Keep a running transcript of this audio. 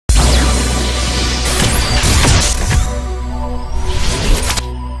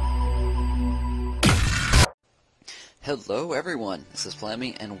Hello everyone, this is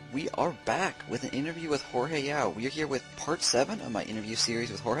Flammy, and we are back with an interview with Jorge Yao. We are here with part 7 of my interview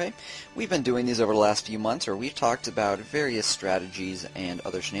series with Jorge. We've been doing these over the last few months, where we've talked about various strategies and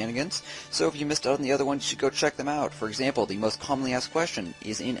other shenanigans, so if you missed out on the other ones, you should go check them out. For example, the most commonly asked question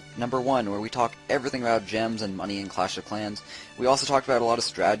is in number 1, where we talk everything about gems and money and Clash of Clans. We also talked about a lot of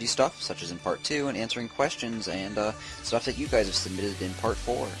strategy stuff, such as in part 2, and answering questions and stuff that you guys have submitted in part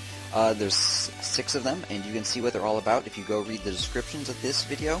 4. There's 6 of them, and you can see what they're all about if you go read the descriptions of this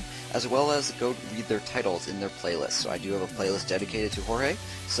video, as well as go read their titles in their playlist. So I do have a playlist dedicated to Jorge.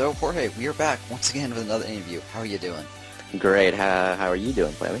 So Jorge, we are back once again with another interview. How are you doing? Great. How are you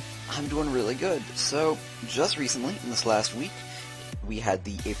doing, Flammy? I'm doing really good. So, just recently, in this last week, we had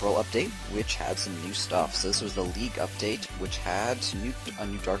the April update, which had some new stuff. So this was the League update, which had a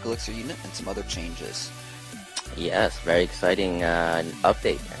new Dark Elixir unit and some other changes. Yes, very exciting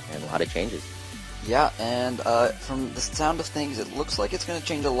update and a lot of changes. Yeah, and from the sound of things, it looks like it's going to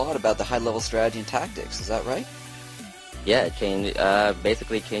change a lot about the high-level strategy and tactics. Is that right? Yeah,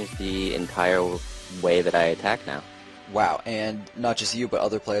 basically changed the entire way that I attack now. Wow, and not just you, but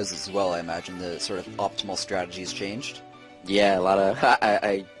other players as well, I imagine the sort of optimal strategies changed? Yeah, a lot of...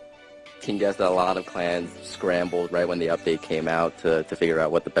 I can guess that a lot of clans scrambled right when the update came out to figure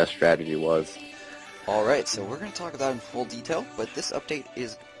out what the best strategy was. Alright, so we're going to talk about it in full detail, but this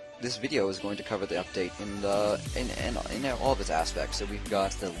video is going to cover the update in all of its aspects. So we've got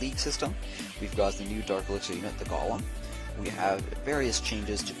the League system, we've got the new Dark Elixir unit, the Golem, we have various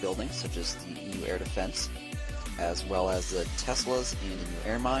changes to buildings, such as the new air defense, as well as the Teslas and a new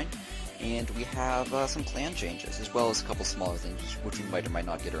air mine, and we have some clan changes, as well as a couple smaller things which we might or might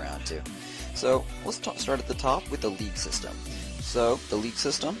not get around to. So let's start at the top with the League system. So the League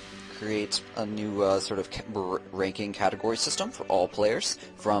system creates a new sort of ranking category system for all players,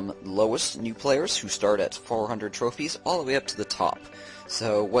 from lowest new players who start at 400 trophies all the way up to the top.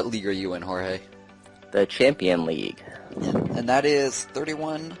 So what league are you in, Jorge? The Champion League. And that is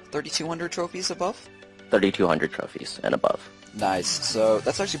 3,200 trophies above? 3,200 trophies and above. Nice. So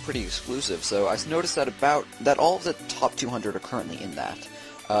that's actually pretty exclusive. So I noticed that all of the top 200 are currently in that.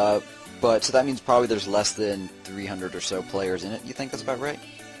 But so that means probably there's less than 300 or so players in it. You think that's about right?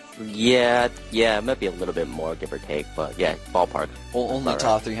 Yeah, it might be a little bit more, give or take, but yeah, ballpark. Well, only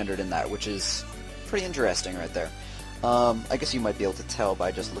top 300 in that, which is pretty interesting right there. I guess you might be able to tell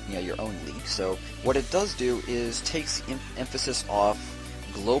by just looking at your own league. So what it does do is takes the emphasis off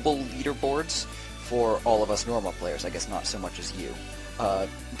global leaderboards for all of us normal players. I guess not so much as you.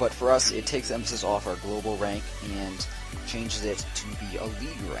 But for us, it takes emphasis off our global rank and changes it to be a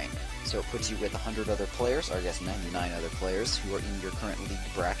league rank. So it puts you with 100 other players, or I guess 99 other players, who are in your current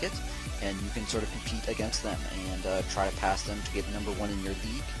league bracket, and you can sort of compete against them and try to pass them to get number 1 in your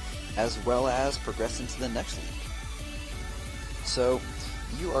league, as well as progress into the next league. So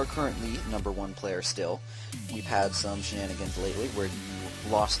you are currently number 1 player still. We've had some shenanigans lately where you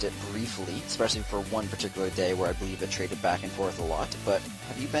lost it briefly, especially for one particular day where I believe it traded back and forth a lot. But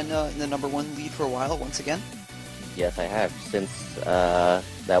have you been in the number 1 lead for a while once again? Yes, I have. Since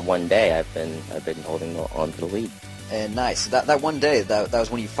that one day, I've been holding on to the lead. And nice. That one day, that was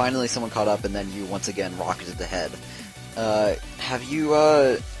when someone caught up, and then you once again rocketed ahead. Have you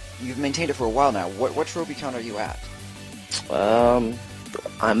you've maintained it for a while now? What trophy count are you at? I'm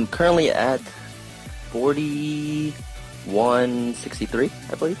currently at 4163,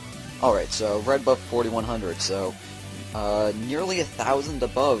 I believe. All right, so right above 4100. So nearly 1,000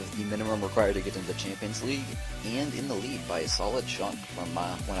 above the minimum required to get into the Champions League, and in the lead by a solid chunk from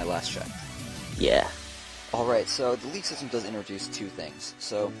when I last checked. Yeah. Alright, so the League system does introduce 2 things.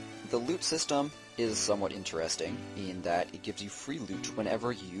 So the loot system is somewhat interesting in that it gives you free loot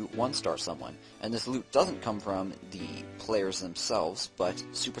whenever you 1-star someone. And this loot doesn't come from the players themselves, but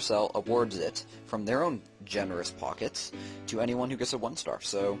Supercell awards it from their own generous pockets to anyone who gets a 1-star.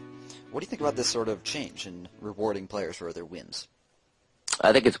 So what do you think about this sort of change in rewarding players for their wins?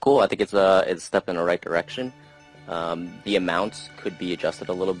 I think it's cool. I think it's a step in the right direction. The amounts could be adjusted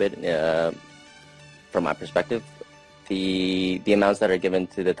a little bit from my perspective. The amounts that are given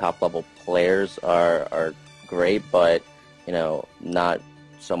to the top level players are great, but not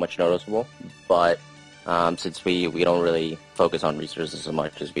so much noticeable. But since we don't really focus on resources as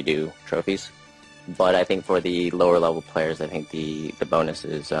much as we do trophies, but I think for the lower level players, I think the bonus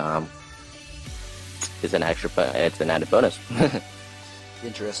is an it's an added bonus.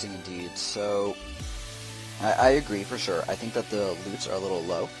 Interesting indeed. So I agree for sure. I think that the loots are a little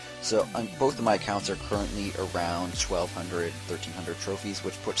low. So both of my accounts are currently around 1,200, 1,300 trophies,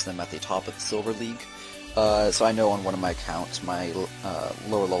 which puts them at the top of the Silver League. So I know on one of my accounts, my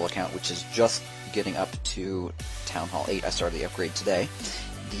lower level account, which is just getting up to Town Hall 8. I started the upgrade today.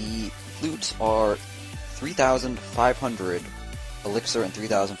 The loot are 3,500 elixir and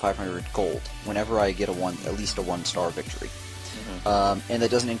 3,500 gold whenever I get at least a 1-star victory. And that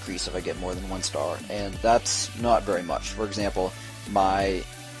doesn't increase if I get more than 1 star, and that's not very much. For example, my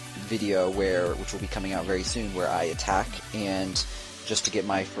video which will be coming out very soon, where I attack and just to get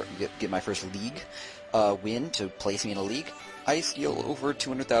my first league win to place me in a league, I steal over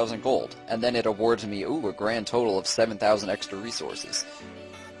 200,000 gold, and then it awards me a grand total of 7,000 extra resources.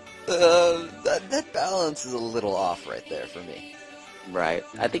 That balance is a little off right there for me. Right.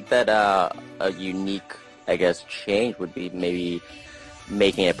 I think that a unique, I guess, change would be maybe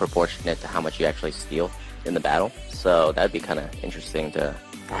making it proportionate to how much you actually steal in the battle. So that'd be kind of interesting to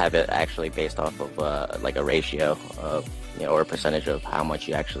have it actually based off of like a ratio of, or a percentage of how much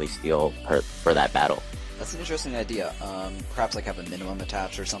you actually steal for that battle. That's an interesting idea. Perhaps like have a minimum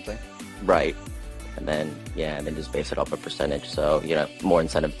attached or something. Right. And then just base it off a percentage. So, more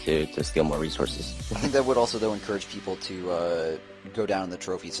incentive to steal more resources. I think that would also, though, encourage people to go down in the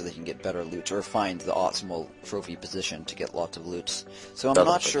trophy so they can get better loot, or find the optimal trophy position to get lots of loots. So I'm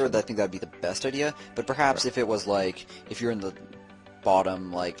not sure that I think that'd be the best idea, but perhaps if it was like, if you're in the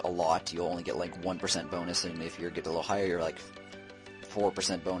bottom, like, a lot, you'll only get, like, 1% bonus, and if you get a little higher, you're, like,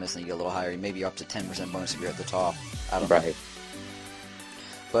 4% bonus, and you get a little higher, maybe up to 10% bonus if you're at the top. I don't know.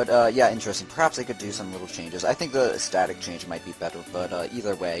 But, yeah, interesting. Perhaps they could do some little changes. I think the static change might be better, but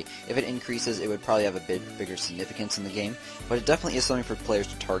either way, if it increases, it would probably have a bigger significance in the game. But it definitely is something for players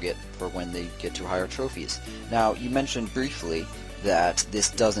to target for when they get to higher trophies. Now, you mentioned briefly that this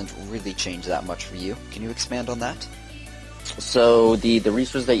doesn't really change that much for you. Can you expand on that? So, the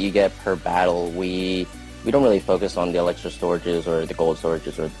resources that you get per battle, we don't really focus on the elixir storages or the gold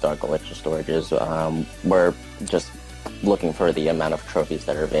storages or the dark elixir storages. We're just looking for the amount of trophies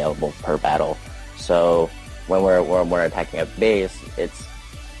that are available per battle. So when we're attacking a base, it's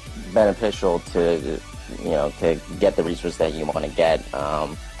beneficial to get the resource that you want to get,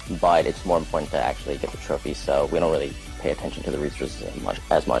 but it's more important to actually get the trophies. So we don't really pay attention to the resources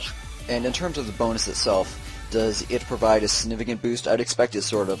as much. And in terms of the bonus itself, does it provide a significant boost? I'd expect it's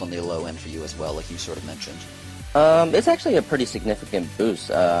sort of on the low end for you as well, like you sort of mentioned. It's actually a pretty significant boost.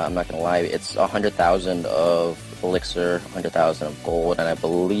 I'm not gonna lie. It's 100,000 of elixir, 100,000 of gold, and I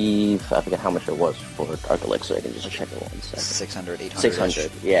forget how much it was for dark elixir. I can just check it 1 second. 600, 800.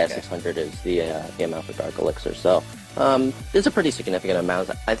 600. Yeah, okay. 600 is the amount for dark elixir. So it's a pretty significant amount.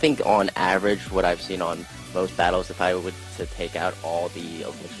 I think on average, what I've seen on most battles, if I were to take out all the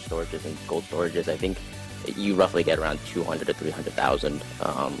elixir storages and gold storages, I think you roughly get around 200 to 300,000.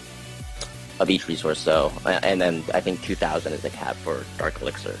 Of each resource, so, and then I think 2,000 is the cap for dark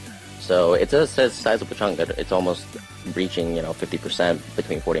elixir. So it's a sizable chunk. It's almost reaching 50%,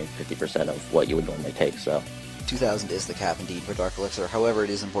 between 40 and 50% of what you would normally take. So 2,000 is the cap indeed for dark elixir. However, it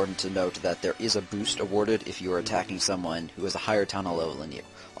is important to note that there is a boost awarded if you are attacking someone who is a higher town hall level than you.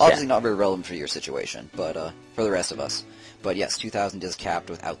 Obviously, not very relevant for your situation, but for the rest of us. But yes, 2,000 is capped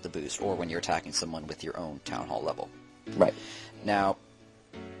without the boost, or when you're attacking someone with your own town hall level. Right. Now,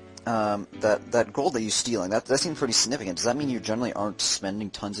 that gold that you're stealing, that seems pretty significant. Does that mean you generally aren't spending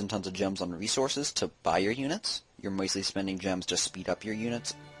tons and tons of gems on resources to buy your units? You're mostly spending gems to speed up your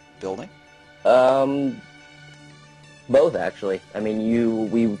units building? Both, actually. I mean,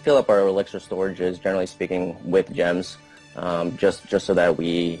 we fill up our elixir storages, generally speaking, with gems, just so that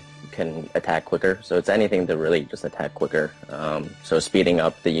we can attack quicker. So it's anything to really just attack quicker. So speeding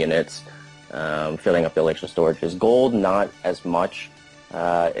up the units, filling up the elixir storages. Gold, not as much.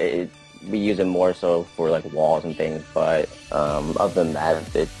 We use it more so for like walls and things, but other than that,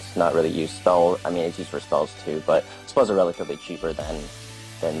 it's not really used. I mean, it's used for spells too, but spells are relatively cheaper than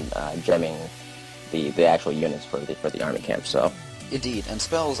gemming the actual units for the army camp. So indeed, and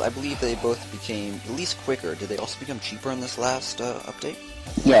spells, I believe they both became at least quicker. Did they also become cheaper in this last update?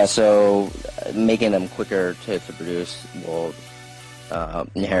 Yeah, so making them quicker to produce will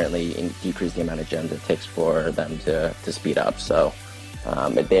inherently decrease the amount of gems it takes for them to speed up. So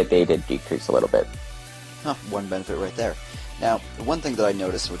they did decrease a little bit. Huh, one benefit right there. Now, one thing that I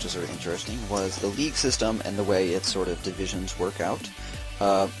noticed, which is sort of interesting, was the league system and the way its sort of divisions work out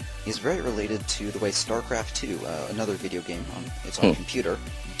is very related to the way StarCraft 2, another video game on its own computer,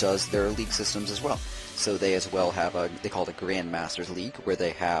 does their league systems as well. So they as well have they call it a Grandmasters League, where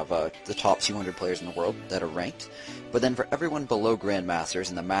they have the top 200 players in the world that are ranked. But then for everyone below Grandmasters,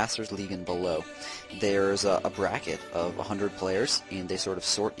 in the Masters League and below, there's a bracket of 100 players, and they sort of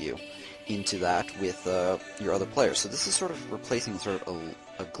sort you. into that with your other players. So this is sort of replacing sort of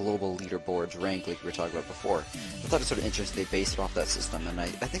a global leaderboards rank like we were talking about before. I thought it was sort of interesting they based it off that system, and I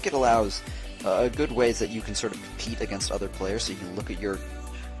think it allows good ways that you can sort of compete against other players. So you can look at your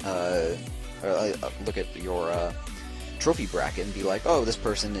trophy bracket and be like, oh, this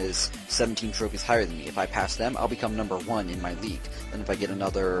person is 17 trophies higher than me. If I pass them, I'll become number 1 in my league. Then if I get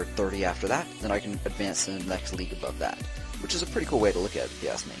another 30 after that, then I can advance to the next league above that, which is a pretty cool way to look at it, if you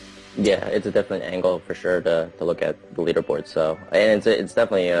ask me. Yeah, it's a definite angle for sure to look at the leaderboard. So, and it's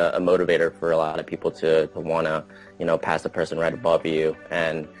definitely a motivator for a lot of people to want to, pass the person right above you.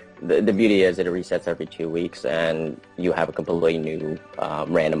 And the beauty is it resets every 2 weeks, and you have a completely new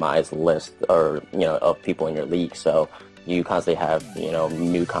randomized list of people in your league. So you constantly have,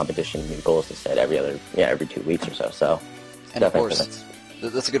 new competition, new goals to set every 2 weeks or so. So, and of course,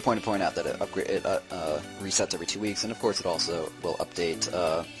 that's a good point to point out that it resets every 2 weeks, and of course it also will update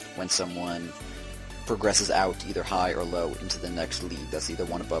when someone progresses out either high or low into the next league. That's either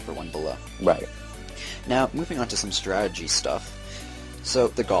one above or one below. Right. Now, moving on to some strategy stuff. So,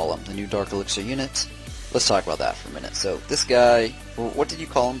 the Golem, the new Dark Elixir unit. Let's talk about that for a minute. So, this guy, what did you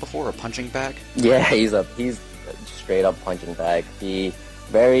call him before? A punching bag? Yeah, he's a straight up punching bag. He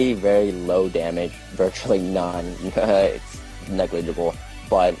very, very low damage, virtually none. It's negligible,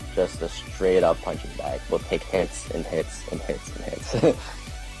 but just a straight up punching bag. Will take hits and hits and hits and hits.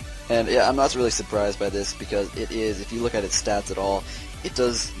 And yeah, I'm not really surprised by this because it is, if you look at its stats at all, it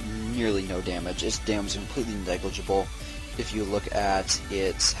does nearly no damage. Its damage is completely negligible. If you look at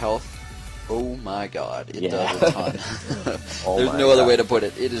its health, oh my god, it does a ton. There's no other way to put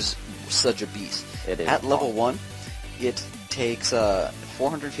it. It is such a beast. It is. At level 1, it takes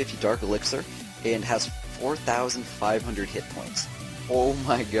 450 Dark Elixir and has 4,500 hit points. Oh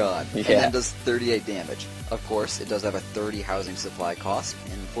my god. Yeah. And then does 38 damage. Of course, it does have a 30 housing supply cost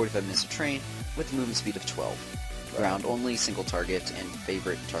and 45 minutes to train with a movement speed of 12. Ground only, single target, and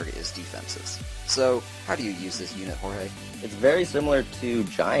favorite target is defenses. So, how do you use this unit, Jorge? It's very similar to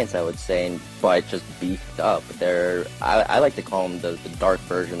Giants, I would say, but just beefed up. I like to call them the dark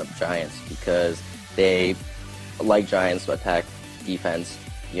version of Giants because they, like Giants, attack defense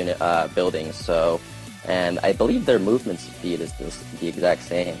unit buildings. So, and I believe their movement speed is the exact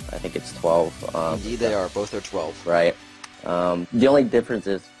same. I think it's 12. Indeed, they are. Both are 12. Right. The only difference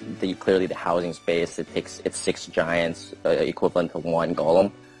is clearly the housing space. It's 6 Giants, equivalent to 1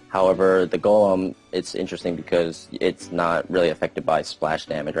 Golem. However, the Golem, it's interesting because it's not really affected by splash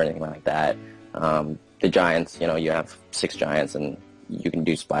damage or anything like that. The Giants, you have 6 Giants, and you can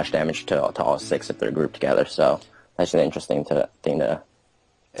do splash damage to all 6 if they're grouped together. So that's an interesting thing to.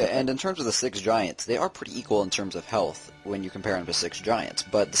 And in terms of the 6 Giants, they are pretty equal in terms of health when you compare them to 6 Giants,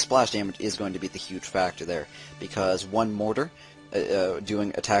 but the splash damage is going to be the huge factor there, because 1 Mortar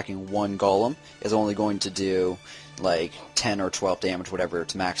attacking 1 Golem is only going to do like 10 or 12 damage, whatever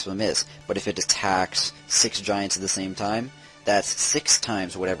its maximum is, but if it attacks 6 Giants at the same time, that's 6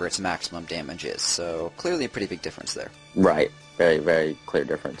 times whatever its maximum damage is, so clearly a pretty big difference there. Right, very, very clear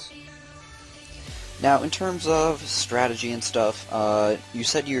difference. Now, in terms of strategy and stuff, you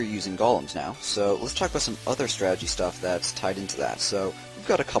said you're using golems now, so let's talk about some other strategy stuff that's tied into that. So, we've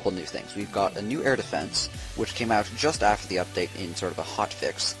got a couple new things. We've got a new air defense, which came out just after the update in sort of a hot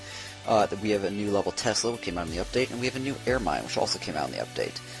fix. We have a new level Tesla, which came out in the update, and we have a new air mine, which also came out in the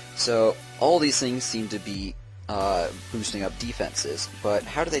update. So, all these things seem to be boosting up defenses, but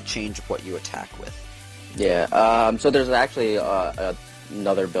how do they change what you attack with? Yeah, so there's actually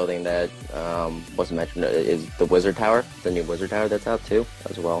another building that wasn't mentioned is the Wizard Tower, the new Wizard Tower that's out too,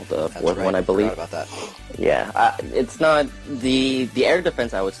 as well, the fourth one, I believe. Forgot about that. Yeah, it's not the air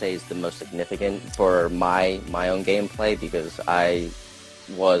defense. I would say is the most significant for my own gameplay because I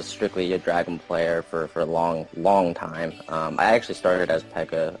was strictly a Dragon player for a long time. I actually started as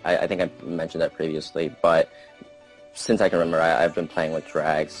P.E.K.K.A. I think I mentioned that previously, but since I can remember, I've been playing with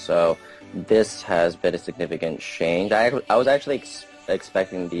Drags, so this has been a significant change. I was actually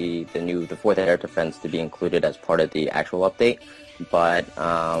expecting the 4th air defense to be included as part of the actual update, but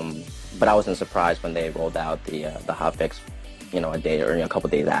I wasn't surprised when they rolled out the hotfix, a day or a couple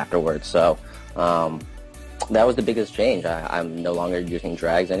days afterwards. So that was the biggest change. I'm no longer using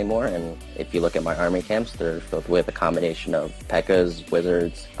Drags anymore, and if you look at my army camps, they're filled with a combination of P.E.K.K.A.s,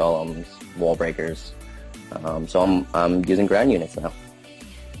 Wizards, Golems, Wall Breakers. So I'm using ground units now.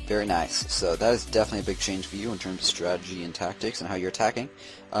 Very nice. So that is definitely a big change for you in terms of strategy and tactics and how you're attacking.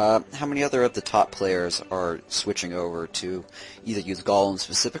 How many other of the top players are switching over to either use Golems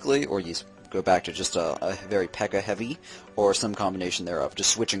specifically or go back to just a very P.E.K.K.A. heavy or some combination thereof,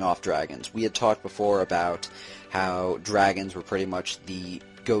 just switching off dragons? We had talked before about how dragons were pretty much the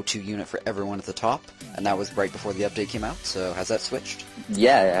go-to unit for everyone at the top, and that was right before the update came out. So has that switched?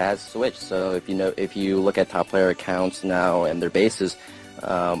 Yeah, it has switched. So if you look at top player accounts now and their bases,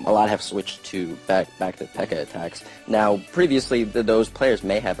 a lot have switched to back to P.E.K.K.A. attacks. Now, previously, those players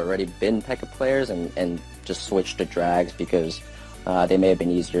may have already been P.E.K.K.A. players and just switched to drags because they may have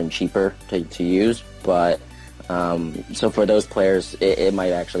been easier and cheaper to use. But so for those players, it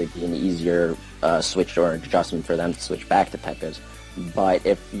might actually be an easier switch or adjustment for them to switch back to P.E.K.K.A.s. But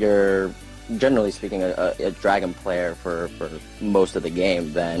if you're, generally speaking, a Dragon player for most of the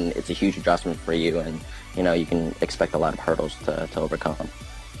game, then it's a huge adjustment for you, and you can expect a lot of hurdles to overcome.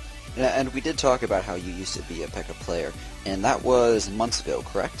 And we did talk about how you used to be a P.E.K.K.A. player, and that was months ago,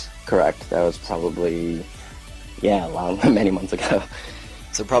 correct? Correct. That was probably, many months ago.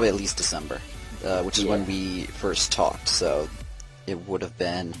 So probably at least December, which is when we first talked, so it would have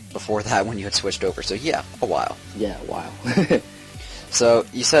been before that when you had switched over, so yeah, a while. Yeah, a while. So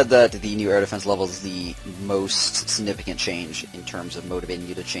you said that the new air defense level is the most significant change in terms of motivating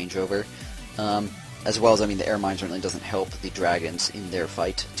you to change over. As well as, the air mine certainly doesn't help the dragons in their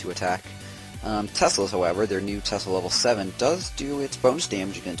fight to attack. Teslas, however, their new Tesla level 7 does do its bonus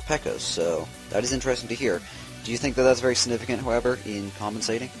damage against P.E.K.K.A.s, so that is interesting to hear. Do you think that that's very significant, however, in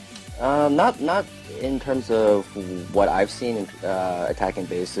compensating? Not in terms of what I've seen in attacking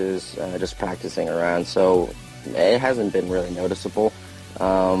bases, just practicing around, so it hasn't been really noticeable.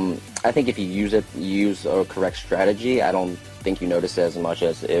 I think if you use a correct strategy, I don't think you notice it as much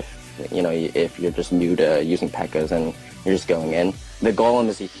as if you're just new to using P.E.K.K.A.s and you're just going in. The Golem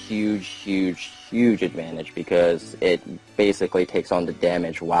is a huge advantage because it basically takes on the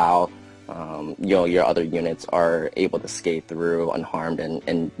damage while your other units are able to skate through unharmed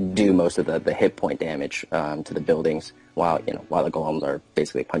and do most of the hit point damage to the buildings while the Golems are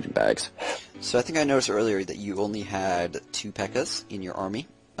basically punching bags. So I think I noticed earlier that you only had 2 P.E.K.K.A.s in your army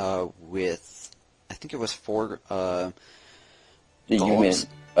with, I think it was 4 Golems. You mean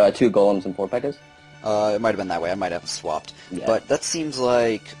 2 Golems and 4 P.E.K.K.A.s? It might have been that way. I might have swapped. Yeah. But that seems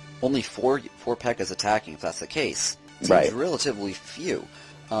like only 4 P.E.K.K.A.s attacking, if that's the case. It seems relatively few.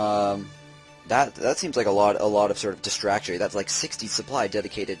 That seems like a lot of sort of distraction. That's like 60 supply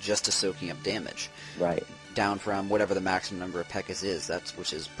dedicated just to soaking up damage. Right. Down from whatever the maximum number of P.E.K.K.A.s is,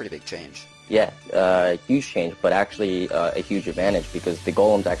 which is a pretty big change. Yeah, huge change, but actually a huge advantage because the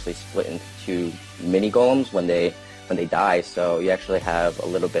Golems actually split into 2 mini Golems when they die, so you actually have a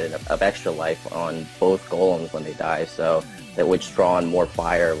little bit of extra life on both Golems when they die, so that would draw on more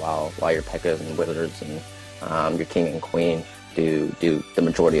fire while your P.E.K.K.A.s and Wizards and your King and Queen do the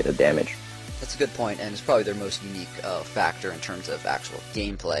majority of the damage. That's a good point, and it's probably their most unique factor in terms of actual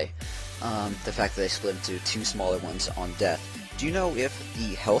gameplay. The fact that they split into 2 smaller ones on death. Do you know if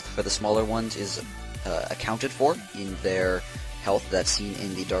the health for the smaller ones is accounted for in their health that's seen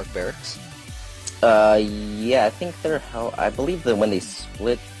in the Dark Barracks? Yeah, I think their health, I believe that when they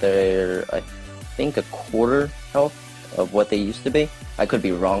split, they're, I think, a quarter health of what they used to be. I could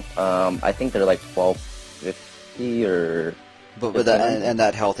be wrong. I think they're like 1250 or... But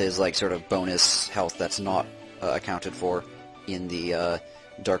that health is like sort of bonus health that's not accounted for in the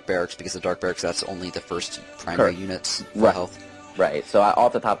Dark Barracks, because the Dark Barracks, that's only the first primary units for health. Right, so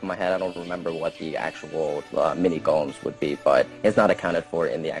off the top of my head, I don't remember what the actual mini Golems would be, but it's not accounted for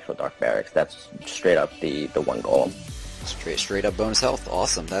in the actual Dark Barracks. That's straight up the one Golem. Straight up bonus health.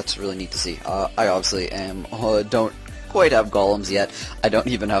 Awesome. That's really neat to see. I obviously don't quite have Golems yet. I don't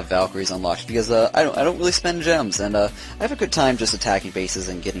even have Valkyries unlocked because I don't really spend gems, and I have a good time just attacking bases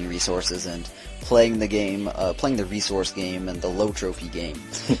and getting resources and playing the game, playing the resource game and the low trophy game.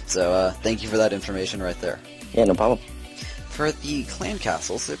 So thank you for that information right there. Yeah, no problem. For the clan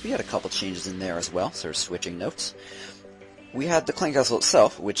castles, we had a couple changes in there as well, sort of switching notes. We had the clan castle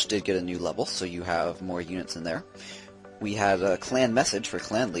itself, which did get a new level, so you have more units in there. We had a clan message for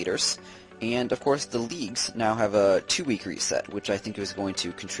clan leaders, and of course the leagues now have a 2-week reset, which I think is going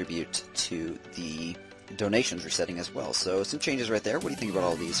to contribute to the donations resetting as well. So some changes right there. What do you think about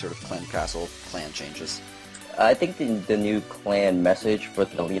all these sort of clan castle clan changes? I think the new clan message for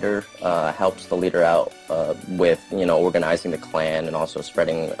the leader helps the leader out with organizing the clan and also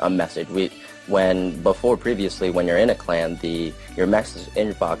spreading a message. Previously when you're in a clan, your message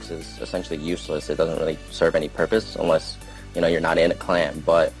inbox is essentially useless. It doesn't really serve any purpose unless you're not in a clan.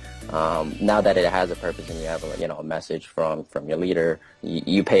 But now that it has a purpose and you have a message from your leader,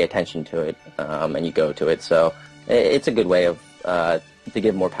 you pay attention to it and you go to it. So it's a good way of to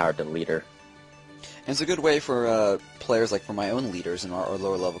give more power to the leader. And it's a good way for players, like for my own leaders in our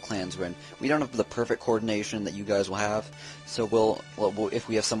lower level clans, when we don't have the perfect coordination that you guys will have. So if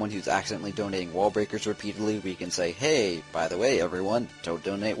we have someone who's accidentally donating wall breakers repeatedly, we can say, hey, by the way, everyone, don't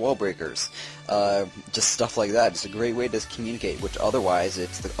donate wall breakers. Just stuff like that. It's a great way to communicate, which otherwise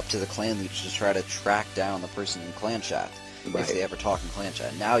it's up to the clan leaders to try to track down the person in clan chat. Right. If they ever talk in clan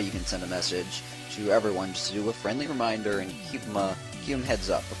chat. Now you can send a message to everyone just to do a friendly reminder and keep them heads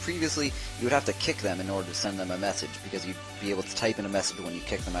up. But previously, you would have to kick them in order to send them a message, because you'd be able to type in a message when you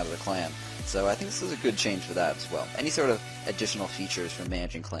kick them out of the clan. So I think this is a good change for that as well. Any sort of additional features for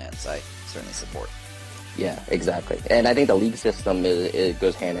managing clans, I certainly support. Yeah, exactly. And I think the league system it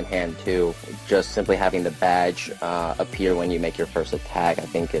goes hand in hand too. Just simply having the badge appear when you make your first attack, I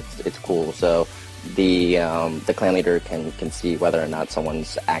think it's cool. So the clan leader can see whether or not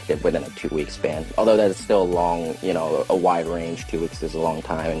someone's active within a 2-week span. Although that is still long, a wide range. 2 weeks is a long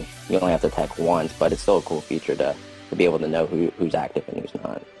time, and you only have to attack once. But it's still a cool feature to be able to know who's active and who's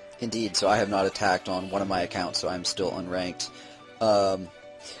not. Indeed. So I have not attacked on one of my accounts, so I'm still unranked.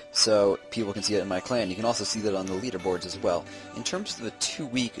 So people can see it in my clan. You can also see that on the leaderboards as well. In terms of the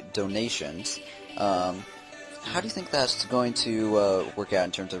 2-week donations, how do you think that's going to work out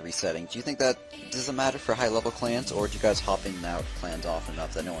in terms of resetting? Do you think that does it matter for high-level clans, or do you guys hop in and out of clans often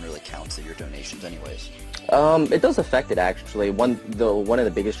enough that no one really counts at your donations anyways? It does affect it, actually. One of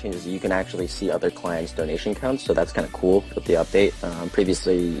the biggest changes is you can actually see other clans' donation counts, so that's kind of cool with the update.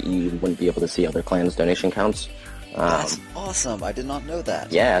 Previously, you wouldn't be able to see other clans' donation counts. That's awesome. I did not know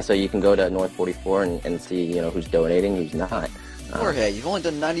that. Yeah, so you can go to North 44 and see, who's donating, who's not. Jorge, you've only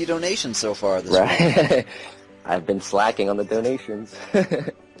done 90 donations so far this week. I've been slacking on the donations.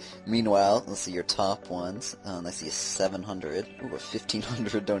 Meanwhile, let's see your top ones. I see 700. Ooh,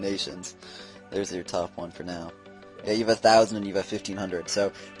 1,500 donations. There's your top one for now. Yeah, you have 1,000 and you have 1,500.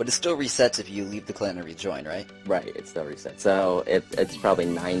 So, but it still resets if you leave the clan and rejoin, right? Right, it still resets. So it's probably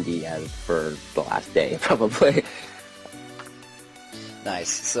 90 as for the last day, probably. Nice.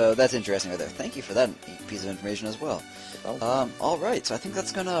 So that's interesting right there. Thank you for that piece of information as well. All right. So I think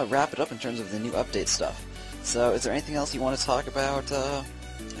that's gonna wrap it up in terms of the new update stuff. So is there anything else you want to talk about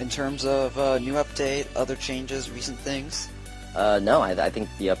in terms of new update, other changes, recent things? No, I think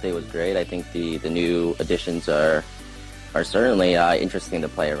the update was great. I think the new additions are certainly interesting to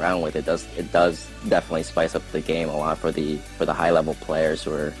play around with. It does definitely spice up the game a lot for the high level players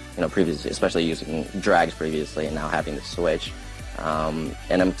who are previously, especially using drags previously and now having to switch. And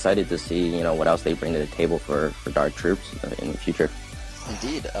I'm excited to see what else they bring to the table for Dark Troops in the future.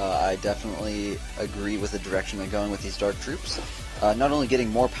 Indeed, I definitely agree with the direction they're going with these Dark Troops. Not only getting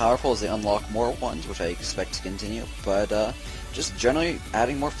more powerful as they unlock more ones, which I expect to continue, but just generally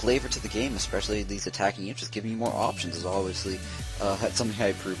adding more flavor to the game, especially these attacking units, just giving you more options is obviously something I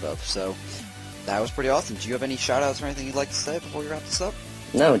approve of. So that was pretty awesome. Do you have any shout-outs or anything you'd like to say before we wrap this up?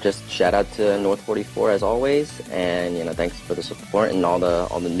 No, just shout out to North 44 as always, and thanks for the support and all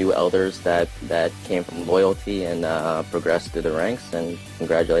the new elders that came from loyalty and progressed through the ranks, and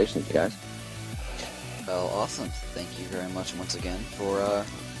congratulations, you guys. Well, awesome. Thank you very much once again for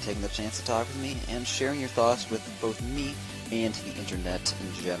taking the chance to talk with me and sharing your thoughts with both me and the internet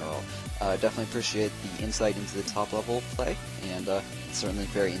in general. Definitely appreciate the insight into the top level play, and it's certainly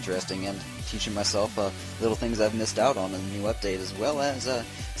very interesting, and teaching myself little things I've missed out on in the new update, as well as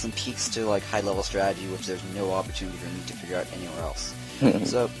some peeks to like high level strategy, which there's no opportunity for me to figure out anywhere else.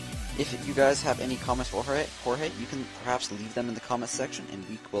 So if you guys have any comments for Jorge, you can perhaps leave them in the comments section, and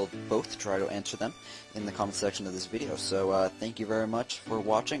we will both try to answer them in the comments section of this video. So thank you very much for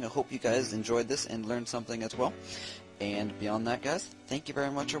watching. I hope you guys enjoyed this and learned something as well. And beyond that, guys, thank you very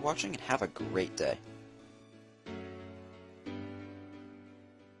much for watching, and have a great day.